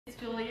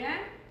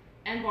Julianne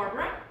and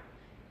Barbara,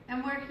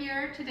 and we're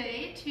here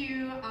today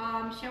to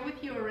share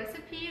with you a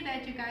recipe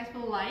that you guys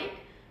will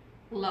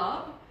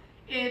love.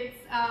 It's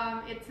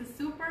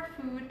a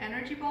superfood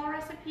energy ball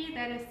recipe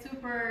that is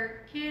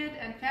super kid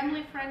and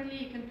family friendly.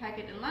 You can pack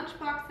it in lunch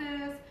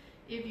boxes.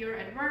 If you're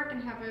at work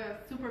and have a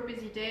super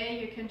busy day,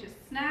 you can just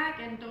snack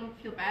and don't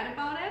feel bad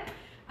about it.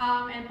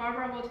 And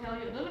Barbara will tell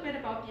you a little bit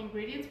about the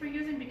ingredients we're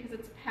using because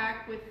it's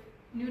packed with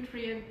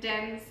nutrient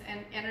dense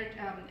and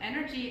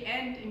energy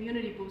and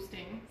immunity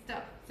boosting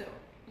stuff. So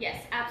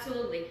yes,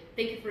 absolutely.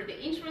 Thank you for the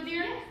intro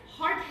there. Yes.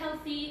 Heart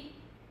healthy,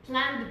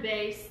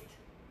 plant-based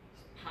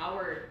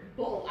power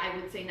bowl, I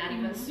would say, not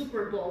even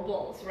super bowl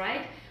bowls,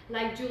 right?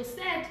 Like Jules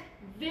said,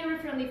 very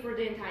friendly for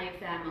the entire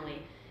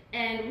family.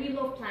 And we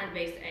love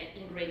plant-based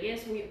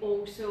ingredients. We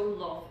also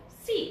love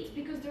seeds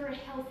because they're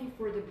healthy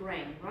for the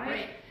brain,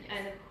 right? Yes.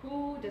 And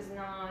who does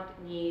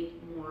not need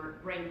more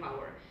brain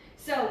power?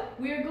 So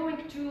we're going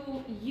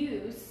to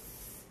use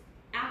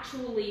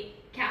actually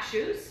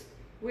cashews.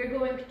 We're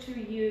going to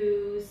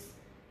use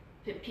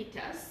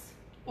pepitas.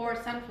 Or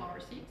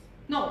sunflower seeds.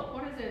 No,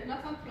 what is it?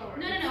 Not sunflower.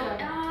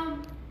 No.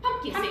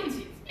 Pumpkin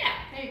seeds. Yeah,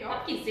 there you go.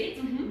 Pumpkin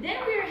seeds.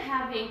 Then we're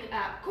having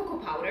cocoa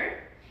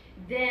powder.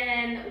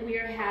 Then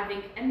we're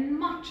having a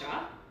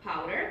matcha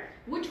powder,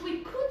 which we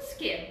could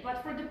skip,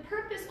 but for the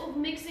purpose of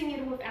mixing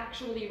it with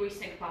actually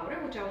Resync powder,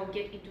 which I will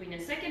get into in a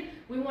second,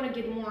 we want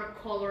to get more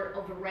color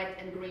of red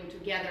and green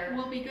together.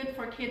 Will be good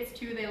for kids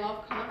too. They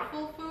love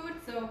colorful food,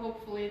 so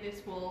hopefully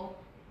this will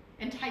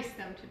entice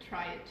them to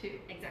try it too.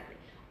 Exactly.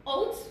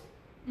 Oats,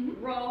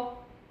 raw,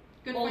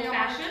 good old for your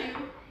fashioned.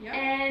 Yep.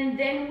 And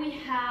then we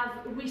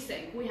have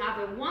Resync. We have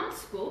a 1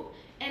 scoop,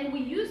 and we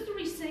used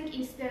Resync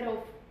instead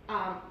of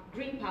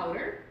green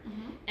powder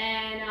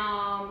and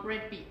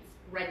red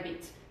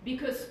beets.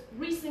 Because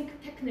Resync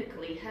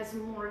technically has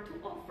more to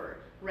offer.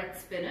 Red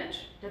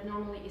spinach, that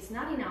normally is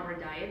not in our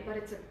diet, but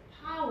it's a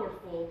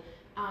powerful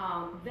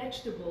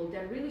vegetable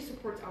that really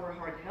supports our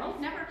heart health.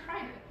 I've never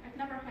tried it. I've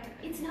never had it.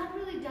 It's not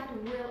really that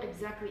well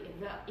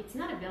it's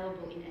not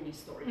available in any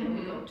store that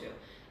we go to.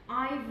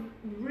 I've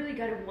really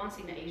got it once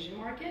in the Asian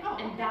market,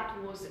 and that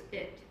was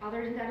it.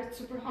 Other than that, it's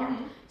super hard.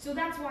 So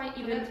that's why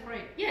even... that's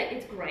great. Yeah,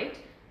 it's great.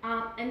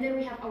 And then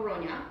we have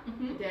aronia,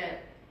 the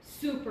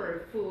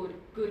super food,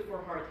 good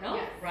for heart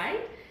health,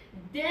 right?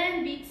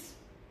 Then beets,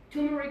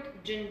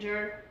 turmeric,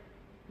 ginger,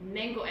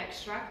 mango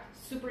extract,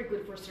 super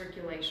good for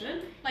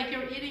circulation. Like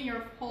you're eating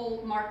your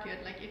whole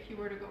market. Like if you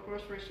were to go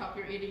grocery shop,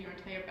 you're eating your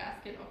entire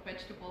basket of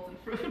vegetables and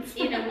fruits.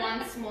 In a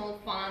one small,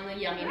 fun,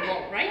 yummy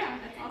bowl, right? Yeah,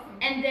 that's awesome.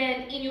 And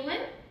then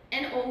inulin,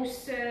 and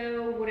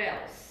also, what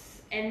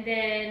else? And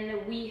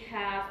then we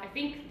have, I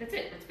think that's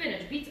it,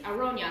 spinach, beets,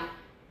 aronia,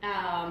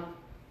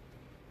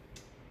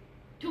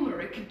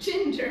 turmeric,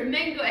 ginger,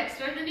 mango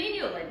extract, and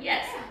inulin.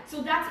 Yes. Yeah.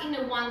 So that's in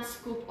a 1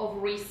 scoop of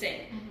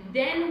Resync.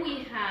 Then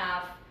we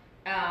have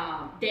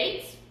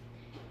dates,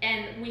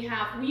 and we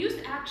used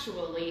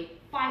actually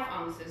 5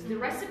 ounces. The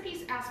recipe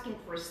is asking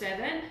for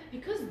 7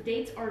 because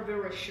dates are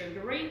very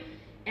sugary,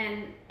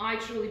 and I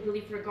truly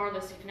believe,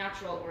 regardless if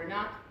natural or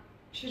not,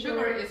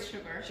 sugar is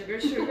sugar. Sugar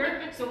is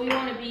sugar. So we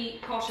want to be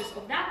cautious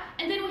of that.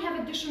 And then we have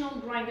additional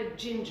grinded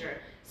ginger.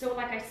 So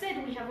like I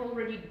said, we have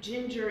already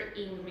ginger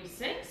in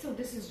Resync, so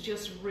this is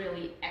just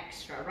really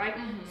extra, right?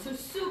 So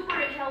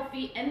super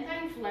healthy,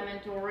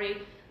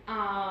 anti-inflammatory,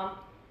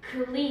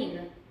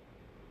 clean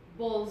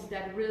bowls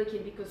that really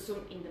can be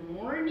consumed in the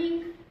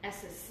morning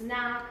as a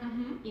snack,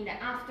 in the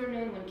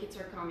afternoon when kids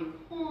are coming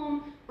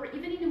home, or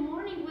even in the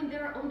morning when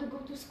they're on the go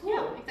to school.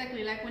 Yeah,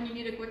 exactly. Like when you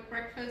need a quick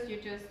breakfast,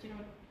 you just,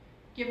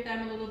 give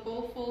them a little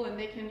bowl full and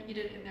they can eat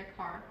it in their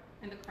car,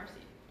 in the car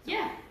seat. So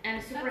yeah,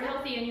 and super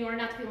healthy, and you are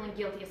not feeling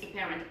guilty as a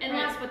parent. And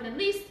last but not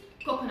least,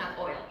 coconut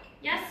oil.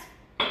 Yes,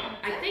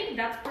 I think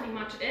that's pretty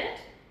much it.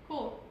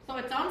 Cool. So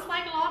it sounds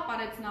like a lot, but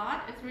it's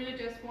not. It's really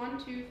just 1,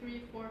 2,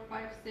 3, 4,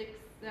 5, 6,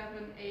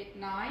 7, 8,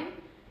 9.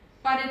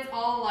 But it's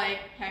all like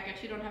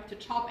packaged. You don't have to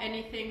chop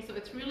anything, so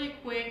it's really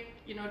quick,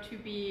 to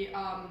be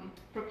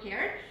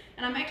prepared.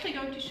 And I'm actually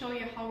going to show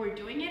you how we're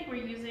doing it. We're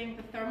using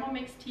the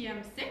Thermomix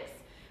TM6.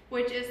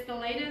 Which is the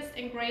latest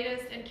and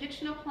greatest in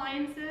kitchen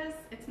appliances.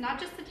 It's not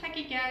just a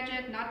techie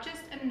gadget, not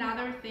just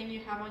another thing you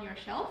have on your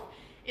shelf.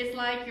 It's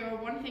like your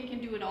one thing can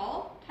do it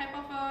all type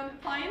of an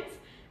appliance.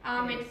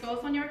 It goes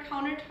on your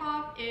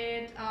countertop.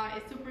 It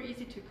is super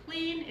easy to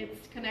clean.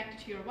 It's connected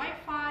to your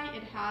Wi-Fi.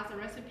 It has a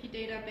recipe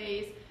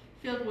database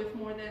filled with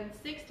more than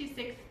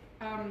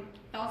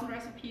 66,000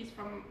 recipes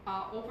from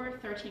over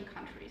 13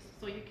 countries.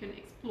 So you can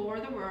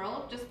explore the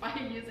world just by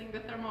using the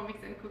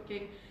Thermomix and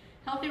cooking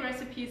healthy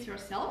recipes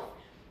yourself.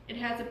 It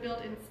has a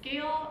built-in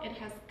scale, it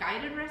has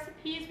guided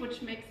recipes,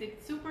 which makes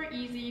it super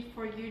easy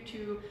for you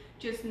to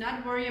just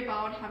not worry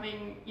about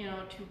having,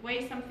 to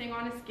weigh something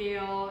on a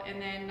scale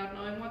and then not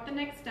knowing what the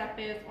next step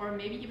is, or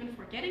maybe even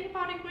forgetting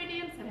about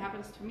ingredients. That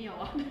happens to me a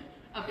lot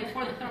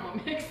before the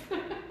Thermomix.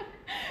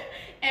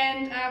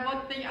 And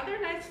what the other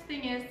nice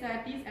thing is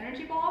that these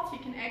energy balls, you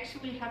can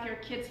actually have your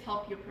kids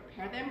help you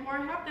prepare them or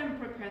have them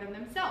prepare them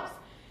themselves.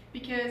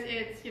 because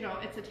it's, you know,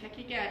 it's a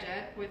techie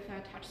gadget with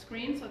a touch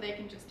screen, so they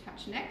can just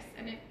touch next,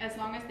 and as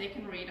long as they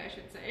can read, I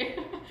should say,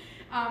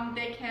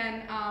 they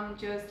can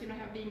just, you know,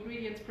 have the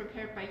ingredients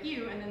prepared by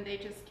you, and then they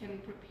just can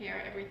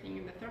prepare everything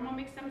in the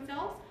Thermomix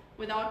themselves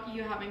without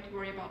you having to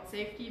worry about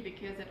safety,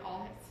 because it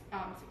all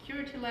has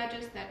security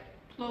ledges that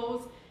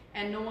close,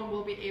 and no one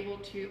will be able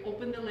to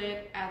open the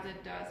lid as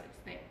it does its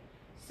thing.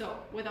 So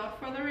without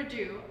further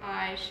ado,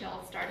 I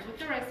shall start with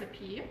the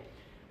recipe.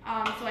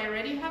 So I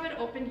already have it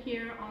open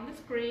here on the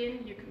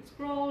screen. You can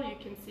scroll, you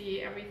can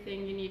see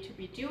everything you need to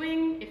be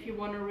doing. If you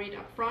want to read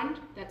up front,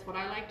 that's what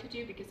I like to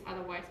do, because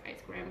otherwise I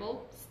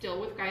scramble, still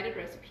with guided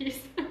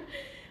recipes.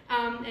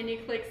 And you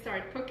click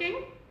start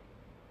cooking,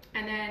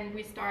 and then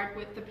we start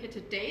with the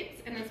pitted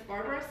dates. And as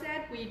Barbara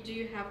said, we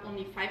do have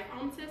only 5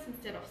 ounces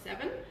instead of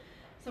 7.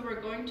 So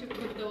we're going to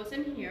put those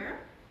in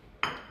here,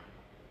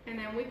 and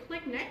then we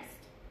click next.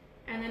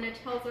 And then it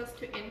tells us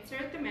to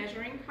insert the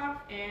measuring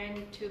cup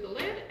into the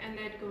lid, and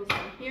that goes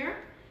in here.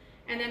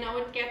 And then now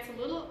it gets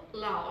a little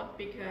loud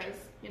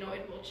because, you know,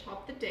 it will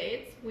chop the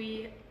dates.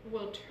 We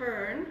will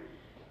turn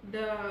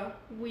the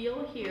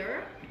wheel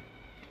here,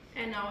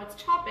 and now it's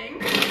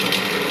chopping.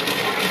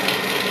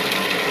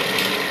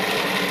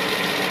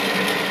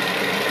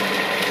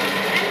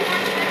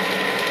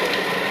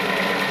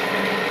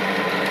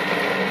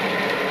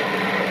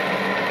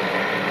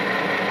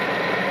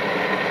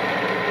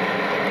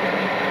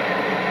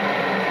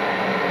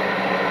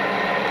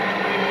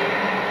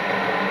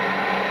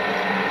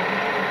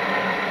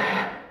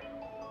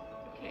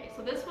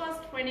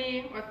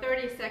 Or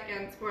 30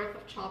 seconds worth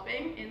of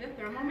chopping in the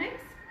Thermomix.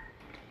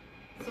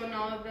 So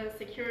now the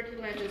security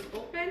ledge is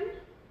open,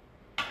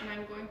 and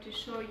I'm going to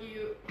show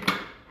you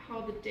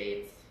how the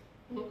dates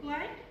look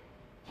like.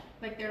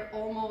 Like they're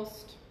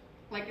almost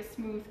like a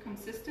smooth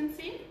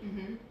consistency.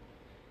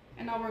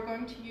 And now we're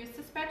going to use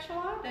the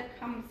spatula that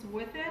comes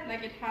with it.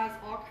 Like it has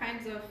all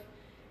kinds of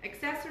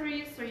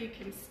accessories, so you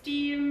can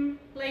steam,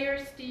 layer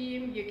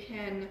steam, you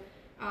can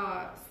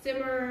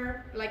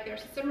simmer, like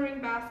there's a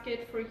simmering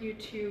basket for you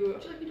to...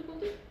 Would you like me to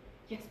hold it?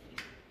 Yes,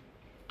 please.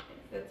 Yes,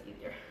 that's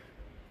easier.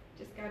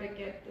 Just gotta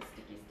get the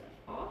sticky stuff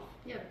off.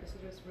 Yeah, because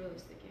it is really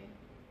sticky.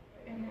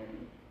 And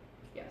then,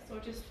 yeah, so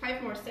just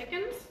 5 more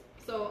seconds.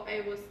 So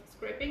I was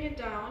scraping it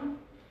down,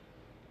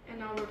 and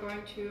now we're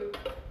going to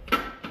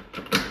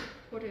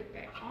put it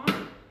back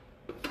on.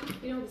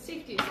 You know, the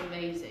safety is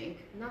amazing.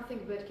 Nothing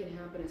bad can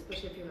happen,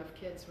 especially if you have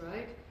kids,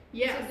 right?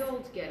 Yes. So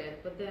adults get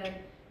it, but then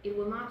it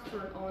will not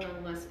turn on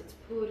unless it's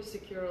put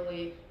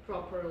securely,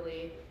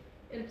 properly,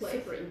 in place.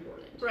 Super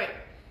important. Right.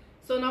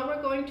 So now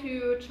we're going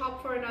to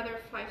chop for another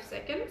 5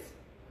 seconds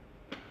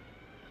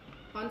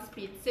on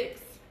speed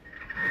 6.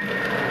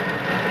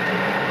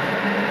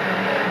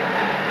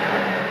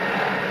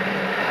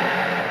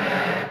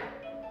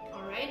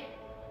 Alright,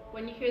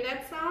 when you hear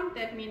that sound,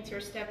 that means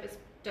your step is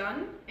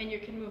done and you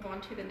can move on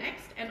to the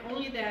next, and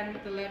only then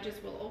the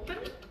ledges will open.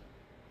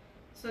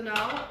 So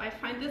now I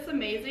find this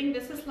amazing.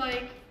 This is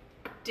like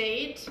a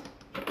date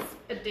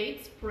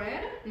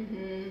spread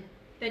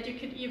that you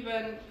could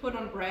even put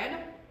on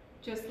bread,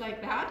 just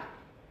like that,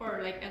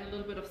 or like add a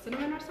little bit of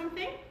cinnamon or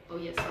something. Oh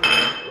yes,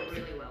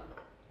 really well.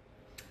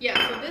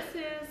 Yeah, so this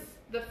is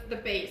the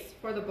base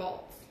for the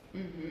balls.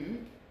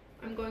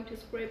 I'm going to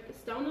scrape this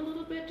down a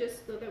little bit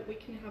just so that we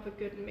can have a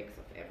good mix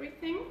of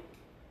everything.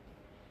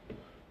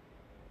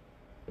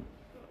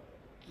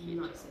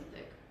 Nice and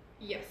thick.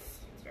 Yes,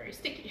 it's very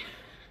sticky.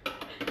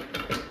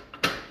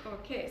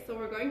 Okay, so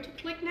we're going to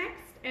click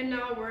next, and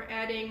now we're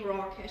adding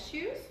raw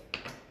cashews.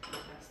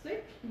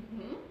 Fantastic.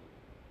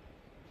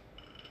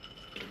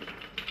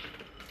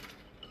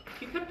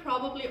 You could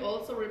probably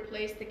also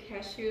replace the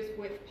cashews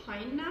with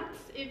pine nuts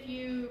if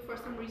you, for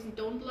some reason,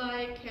 don't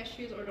like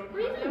cashews or don't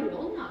have them.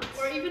 Walnuts.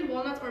 Or even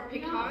walnuts or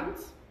pecans.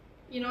 Yeah.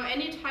 You know,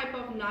 any type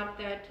of nut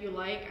that you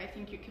like, I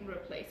think you can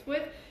replace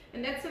with.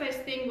 And that's the nice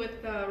thing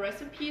with the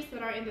recipes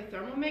that are in the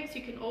Thermomix.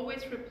 You can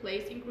always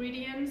replace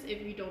ingredients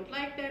if you don't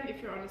like them,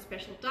 if you're on a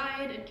special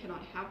diet and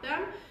cannot have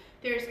them.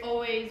 There's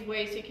always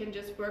ways you can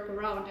just work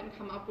around and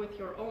come up with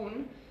your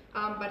own,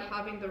 but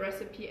having the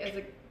recipe as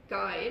a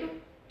guide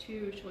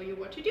to show you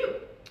what to do.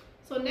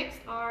 So next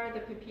are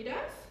the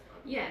pepitas.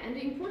 Yeah, and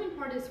the important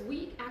part is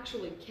we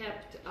actually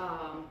kept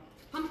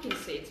pumpkin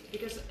seeds,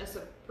 because as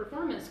a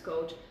performance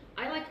coach,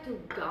 I like to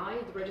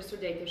guide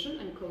registered dietitian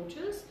and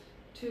coaches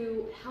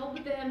to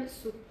help them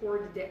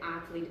support the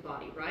athlete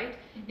body, right?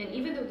 And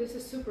even though this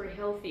is super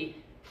healthy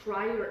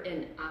prior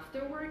and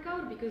after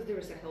workout, because there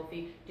is a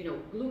healthy, you know,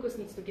 glucose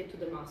needs to get to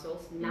the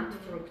muscles, not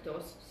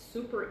fructose,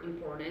 super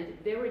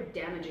important, very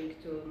damaging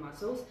to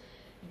muscles.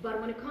 But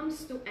when it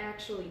comes to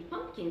actually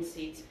pumpkin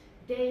seeds,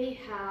 they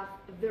have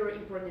very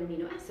important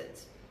amino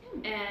acids,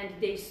 and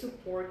they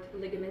support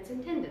ligaments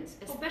and tendons,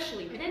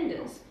 especially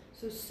tendons.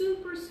 So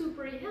super,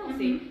 super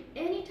healthy.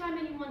 Anytime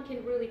anyone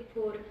can really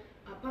put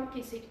a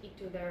pumpkin seed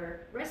into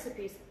their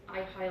recipes,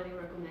 I highly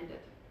recommend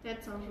it.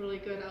 That sounds really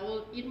good. I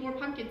will eat more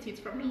pumpkin seeds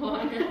from now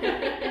on.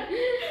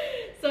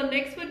 So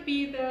next would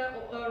be the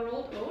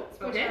rolled oats,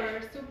 which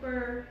are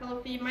super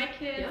healthy. My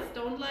kids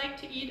don't like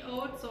to eat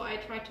oats, so I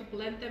try to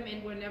blend them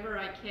in whenever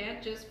I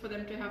can, just for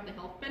them to have the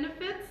health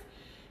benefits.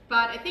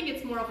 But I think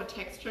it's more of a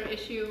texture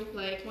issue.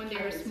 Like when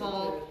they're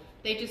small,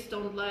 they just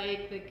don't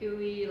like the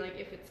gooey, like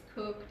if it's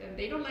cooked, and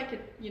they don't like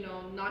it, you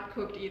know, not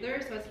cooked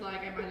either. So it's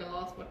like I'm at a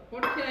loss.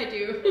 What can I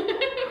do?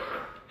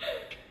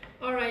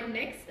 All right,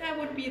 next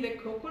would be the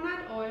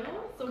coconut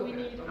oil. So we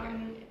need,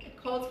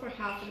 it calls for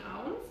 ½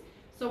 ounce.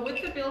 So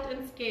with the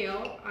built-in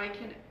scale, I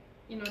can,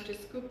 you know,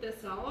 just scoop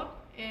this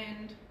out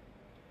and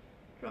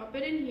drop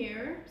it in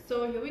here.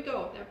 So here we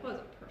go. That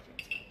was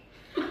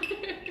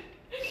perfect.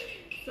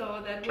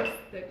 So that was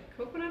the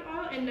coconut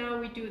oil, and now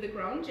we do the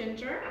ground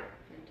ginger.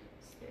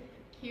 Thank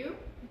you.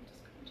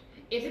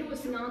 If it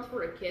was not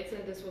for kids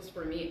and this was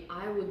for me,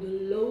 I would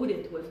load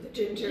it with the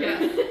ginger.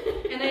 Yes.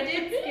 And I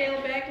did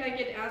scale back, like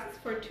it asks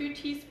for 2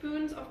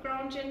 teaspoons of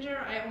ground ginger.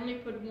 I only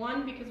put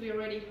 1 because we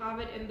already have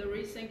it in the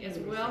Resync as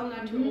well,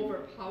 not to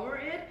overpower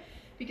it,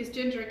 because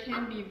ginger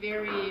can be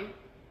very,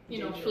 you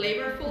know,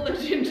 flavorful and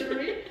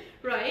gingery,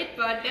 right?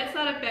 But that's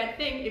not a bad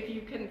thing if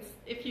you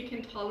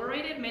can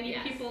tolerate it. Many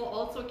people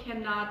also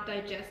cannot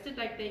digest it,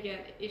 like they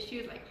get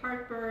issues like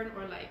heartburn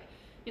or like,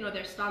 you know,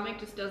 their stomach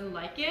just doesn't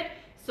like it.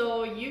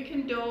 So you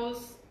can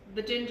dose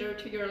the ginger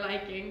to your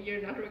liking.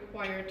 You're not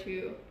required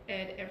to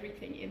add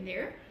everything in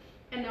there.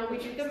 And now we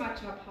do the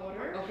matcha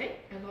powder. Okay.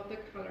 I love the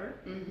color.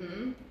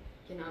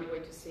 Cannot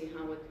wait to see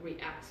how it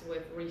reacts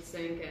with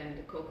Resync and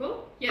the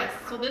cocoa. Yes,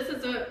 so this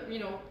is a, you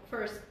know,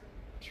 first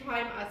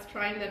time us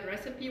trying that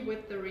recipe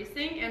with the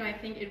Resync, and I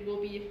think it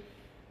will be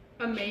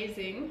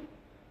amazing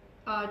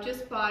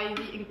just by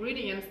the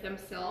ingredients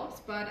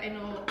themselves. But I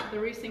know the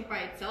Resync by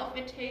itself,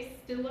 it tastes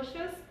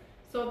delicious.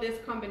 So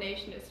this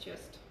combination is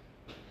just...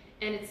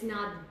 And it's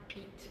not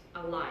beet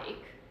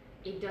alike.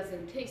 It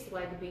doesn't taste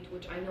like beet,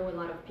 which I know a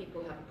lot of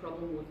people have a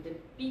problem with the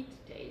beet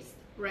taste.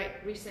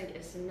 Right. Resync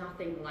is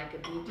nothing like a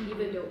beet,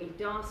 even though it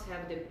does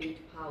have the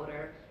beet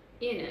powder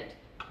in it.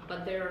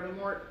 But there are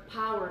more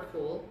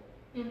powerful,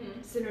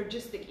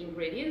 synergistic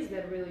ingredients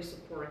that really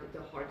support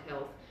the heart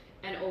health,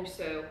 and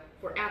also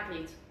for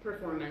athletes,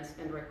 performance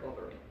and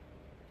recovery.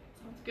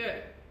 Sounds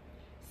good.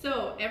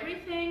 So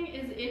everything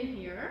is in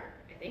here.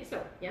 I think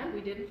so, yeah.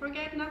 We didn't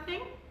forget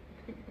nothing.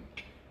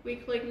 We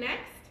click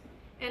next,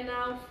 and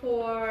now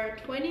for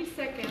 20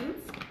 seconds,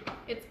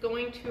 it's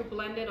going to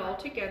blend it all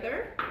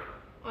together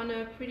on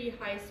a pretty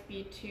high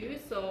speed too,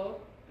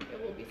 so there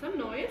will be some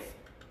noise.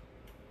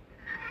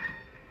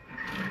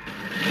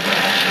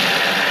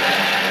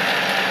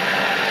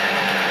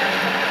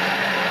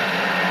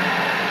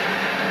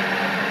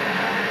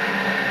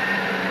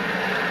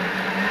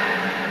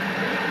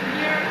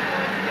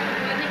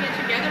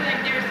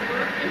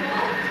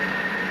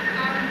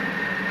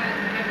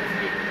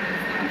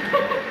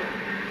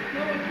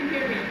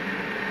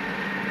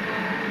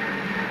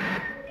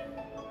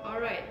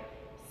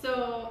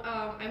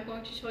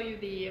 Show you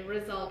the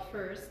result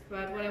first,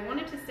 but what I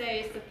wanted to say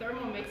is the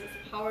Thermomix is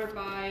powered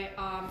by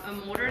a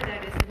motor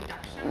that is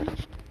induction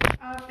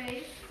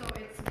based, so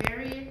it's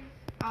very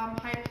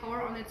high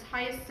power. On its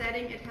highest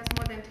setting, it has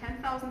more than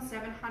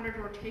 10,700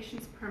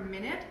 rotations per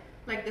minute.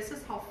 Like, this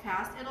is how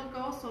fast it'll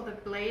go, so the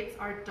blades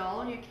are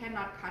dull. You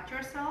cannot cut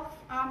yourself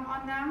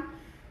on them.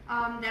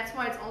 That's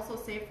why it's also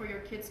safe for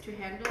your kids to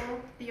handle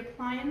the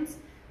appliance.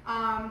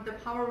 The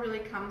power really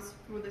comes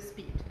through the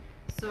speed.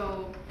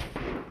 So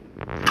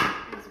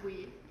as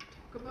we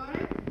talk about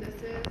it, this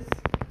is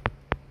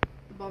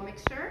the ball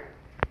mixture,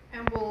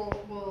 and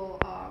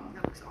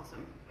that looks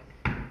awesome.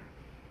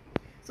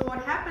 So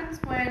what happens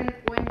when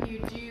you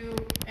do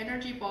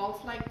energy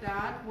balls like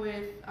that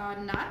with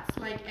nuts,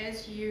 like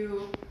as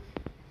you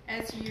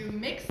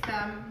mix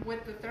them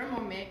with the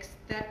Thermomix,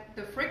 that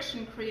the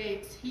friction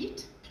creates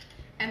heat,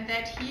 and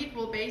that heat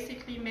will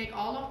basically make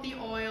all of the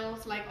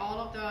oils, like all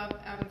of the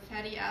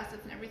fatty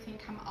acids and everything,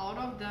 come out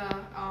of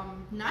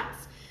the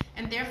nuts,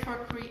 and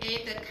therefore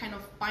create that kind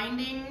of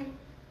binding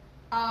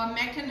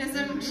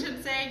mechanism,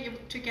 should say,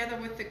 together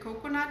with the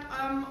coconut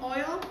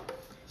oil.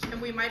 And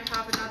we might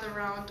have another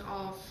round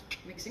of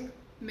mixing.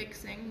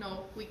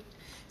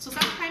 So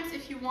sometimes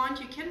if you want,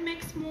 you can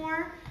mix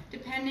more,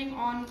 depending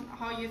on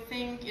how you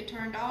think it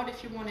turned out.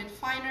 If you want it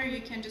finer,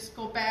 you can just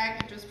go back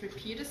and just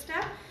repeat a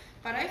step.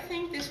 But I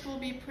think this will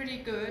be pretty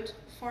good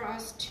for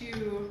us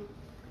to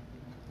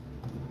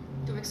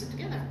mix it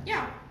together.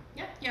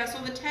 Yeah,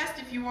 so the test,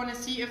 if you want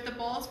to see if the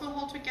balls will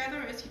hold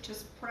together, is you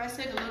just press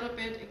it a little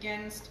bit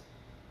against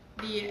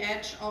the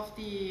edge of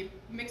the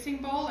mixing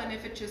bowl, and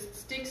if it just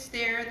sticks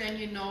there, then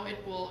you know it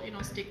will,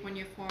 stick when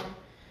you form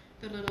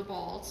the little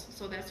balls.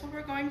 So that's what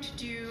we're going to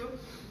do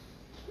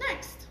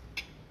next.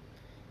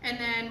 And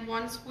then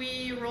once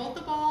we roll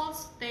the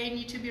balls, they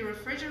need to be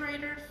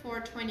refrigerated for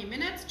 20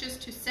 minutes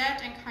just to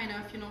set and kind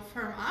of,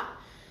 firm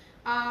up.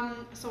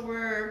 So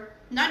we're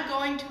not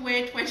going to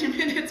wait 20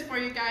 minutes for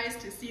you guys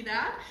to see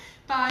that,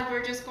 but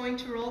we're just going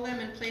to roll them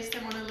and place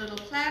them on a little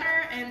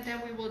platter, and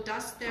then we will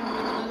dust them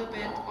with a little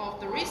bit of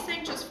the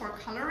Resync just for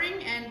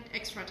coloring and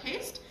extra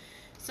taste.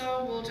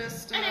 So we'll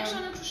just... and extra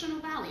nutritional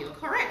value.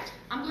 Correct.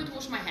 I'm going to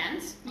wash my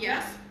hands.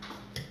 Yes.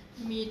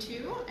 Me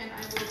too. And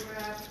I will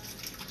grab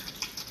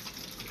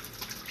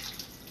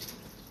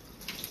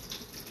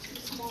two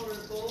smaller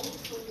bowls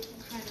so we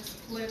can kind of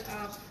split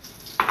up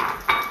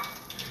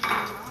the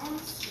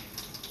amounts.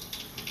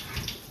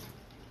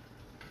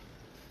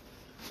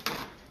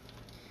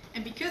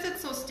 And because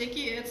it's so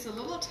sticky, it's a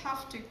little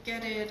tough to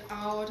get it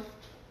out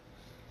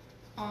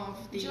of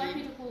the... Would you like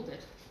me to hold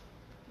it?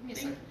 Give me a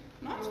second.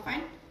 No, it's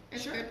fine.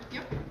 It's Sure. good.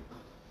 Yep.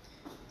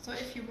 So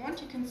if you want,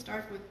 you can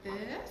start with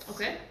this.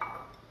 Okay.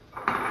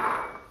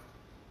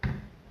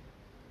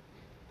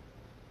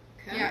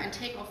 Yeah, and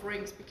take off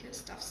rings because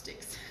stuff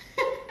sticks.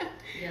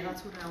 Yeah,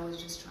 that's what I was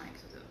just trying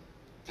to do.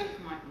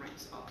 Take my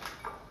rings off.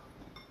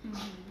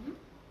 Mm-hmm.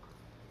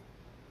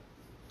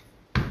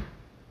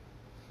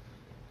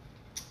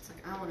 It's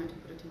like I wanted to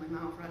put it to my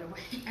mouth right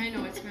away. I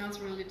know, it smells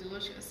really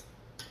delicious. So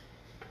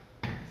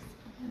go ahead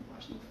and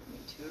wash them for me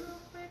too real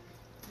quick.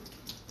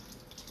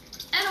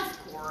 And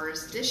of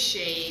course, the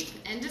shape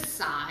and the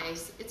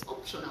size, it's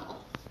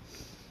optional.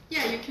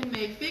 Yeah, you can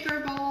make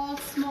bigger balls,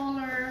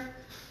 smaller,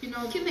 you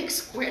know. You can make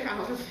square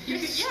out of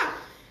it. Yeah.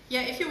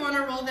 Yeah, if you want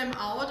to roll them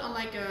out on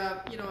like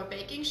a, you know, a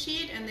baking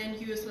sheet and then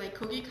use like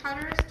cookie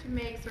cutters to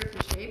make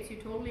certain shapes, you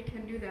totally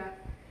can do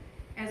that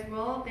as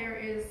well. There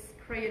is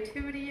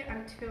creativity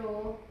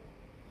until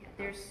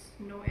there's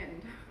no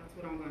end. That's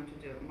what I'm going to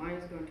do. Mine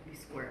is going to be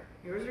square.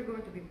 Yours are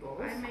going to be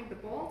balls. I make the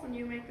balls and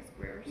you make the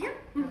squares. Yep,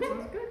 that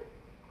sounds good.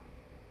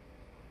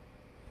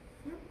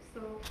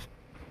 So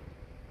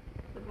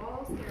the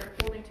balls, they're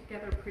holding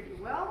together pretty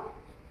well.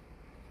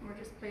 We're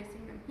just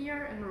placing them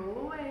here and roll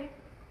away.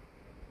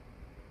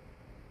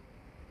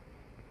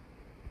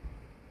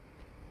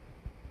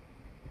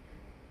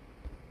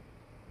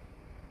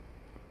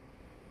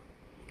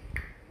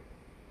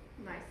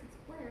 Nice and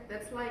square.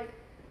 That's like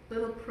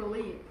little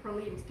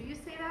pralines. Do you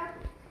say that?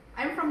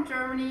 I'm from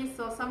Germany,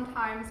 so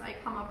sometimes I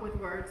come up with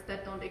words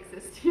that don't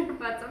exist here,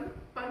 but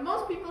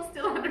most people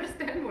still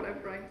understand what I'm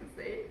trying to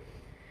say.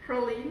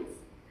 Pralines,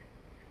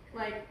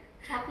 like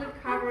chocolate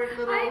covered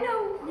little. I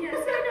know. Yes,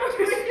 I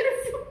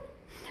know.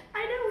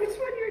 I know which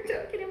one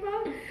you're talking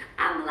about.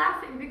 I'm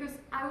laughing because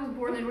I was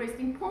born and raised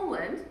in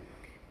Poland,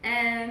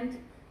 and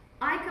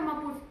I come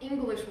up with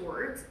English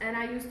words, and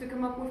I used to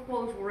come up with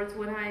Polish words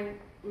when I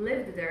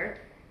lived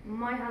there.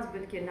 My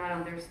husband cannot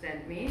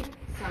understand me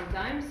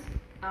sometimes.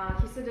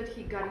 He said that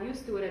he got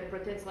used to it and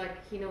pretends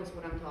like he knows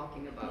what I'm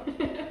talking about.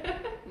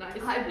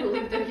 Nice. I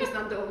believe that he's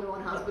not the only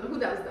one husband who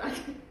does that.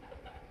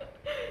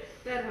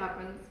 That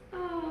happens.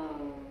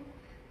 Oh.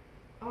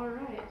 All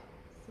right.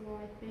 So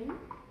I think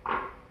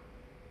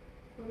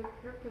for the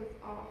purpose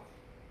of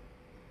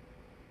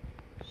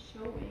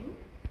showing.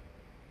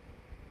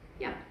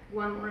 Yeah,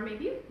 one more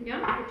maybe. Yeah.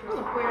 Put your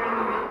square in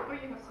the middle. Oh,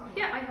 you have some.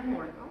 Yeah, I have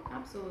more. There you go.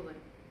 Absolutely.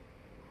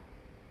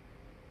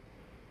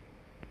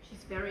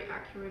 She's very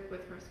accurate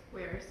with her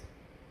squares.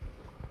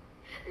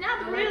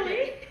 Not I like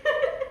really.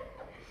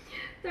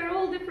 They're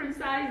all different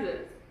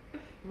sizes.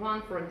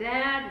 One for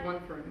dad, one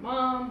for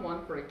mom,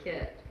 one for a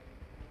kid.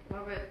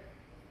 Love it.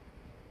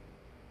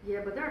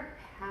 Yeah, but they're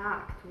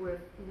packed with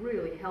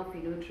really healthy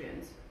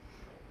nutrients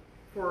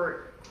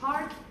for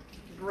heart,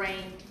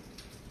 brain,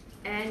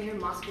 and your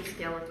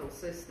musculoskeletal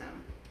system.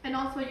 And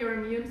also your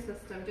immune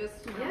system,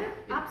 just you know, Yeah,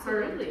 in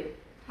absolutely. current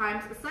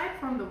times, aside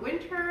from the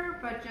winter,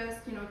 but just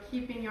you know,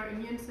 keeping your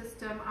immune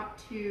system up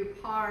to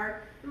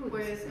par Ooh, this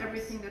with is nice.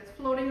 everything that's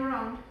floating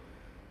around.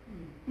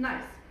 Mm.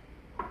 Nice.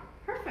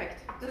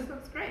 Perfect. This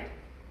looks great.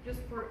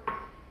 Just for,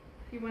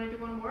 you want to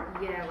do one more?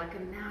 Yeah, like a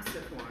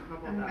massive one. How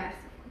about A that? massive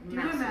one. Do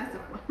a Massive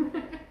massive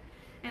one.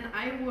 And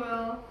I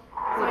will,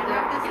 so I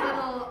have this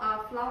little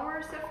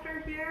flour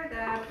sifter here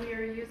that we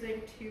are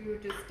using to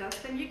just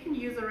dust them. You can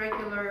use a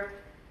regular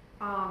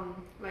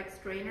like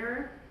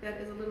strainer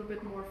that is a little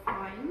bit more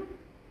fine.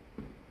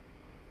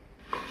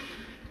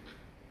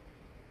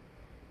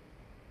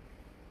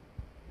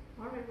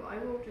 Alright, well I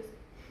will just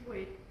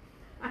wait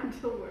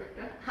until we're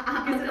done.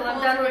 Until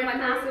I'm done with my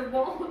massive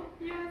bowl.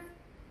 Yes.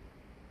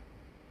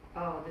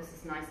 Oh, this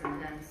is nice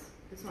and dense.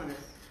 This one is,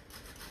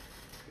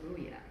 oh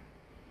yeah.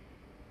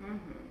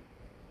 Mm-hmm.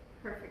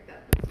 Perfect,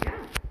 that looks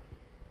Yeah.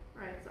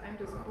 Alright, so I'm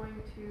just going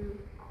to,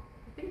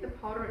 I think the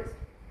powder is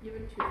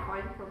even too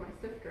fine for my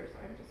sifter, so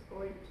I'm just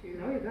going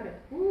to. No, you got it.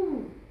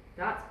 Ooh,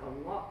 that's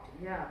a lot.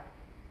 Yeah.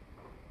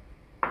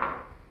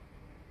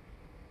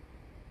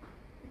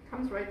 It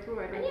comes right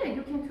through, I And don't yeah,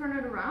 you can turn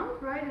it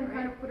around, right, and kind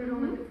Right. of put it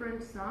on the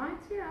different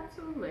sides. Yeah,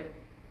 absolutely.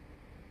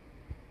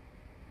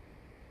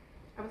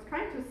 I was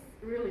trying to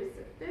really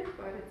sift it,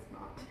 but it's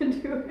not to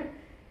do it.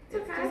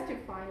 It's okay. just to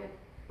find it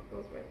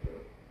goes right through.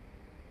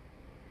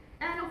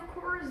 And of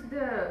course,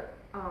 the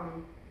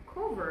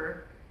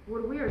cover,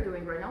 what we are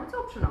doing right now, it's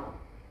optional,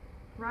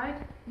 right?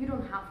 You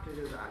don't have to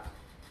do that.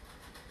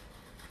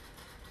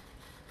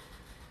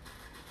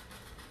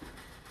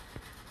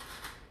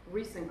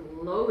 Resync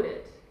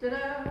loaded.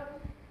 Ta-da!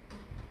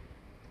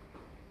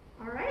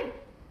 All right.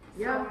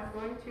 Yeah. So I'm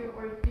going to,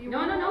 or do you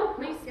No,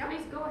 please, Yeah.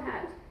 please go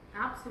ahead.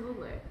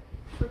 Absolutely.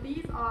 So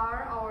these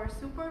are our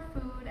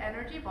Superfood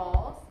Energy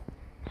Balls,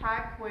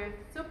 packed with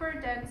super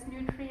dense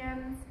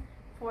nutrients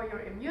for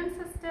your immune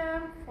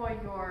system, for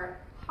your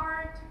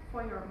heart,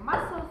 for your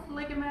muscles,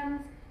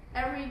 ligaments.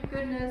 Every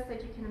goodness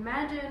that you can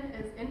imagine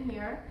is in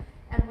here.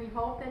 And we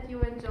hope that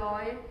you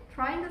enjoy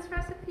trying this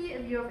recipe.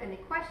 If you have any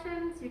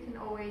questions, you can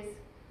always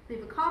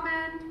leave a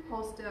comment,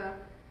 post a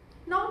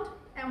note,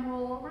 and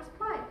we'll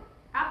reply.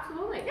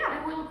 Absolutely. Yeah,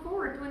 and we look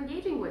forward to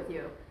engaging with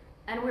you.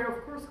 And we're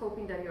of course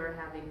hoping that you're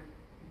having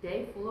a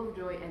day full of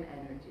joy and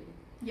energy.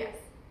 Yes.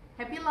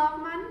 Happy Love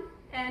Month,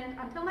 and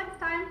until next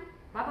time.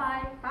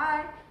 Bye-bye.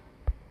 Bye.